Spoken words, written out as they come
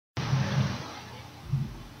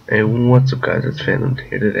Hey, what's up guys, it's Phantom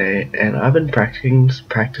here today, and I've been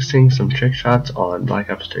practicing some trick shots on Black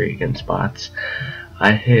Ops 3 against bots.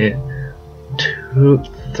 I hit 3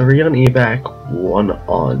 on evac, 1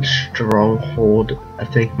 on stronghold. I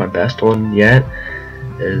think my best one yet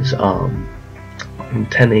is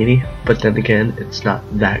 1080, but then again it's not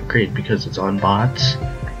that great because it's on bots.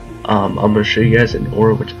 I'm gonna show you guys an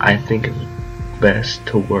order which I think is best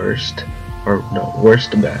to worst. Or no, worst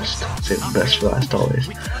to best. Save the best for last always.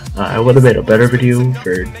 I would have made a better video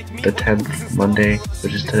for the 10th Monday,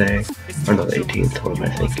 which is today, or no, the 18th. What am I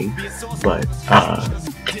thinking? But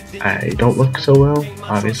I don't look so well,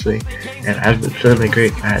 obviously, and I've been feeling like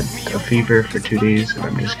great. I had a fever for 2 days, and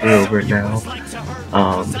I'm just getting over it now.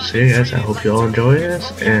 So yeah, guys, I hope you all enjoy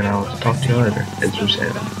this, and I'll talk to you later. It's from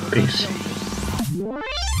Santa. Peace.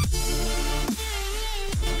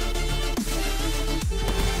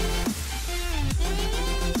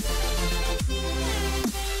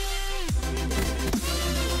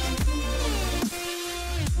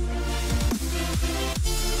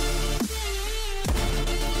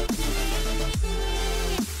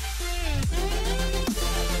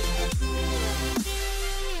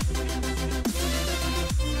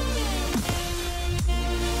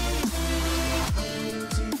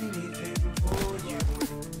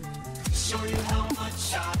 Show you how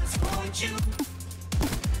much I want you.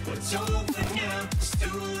 What's over now? It's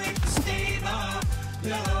too late to stay up.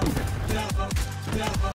 Love, love, love.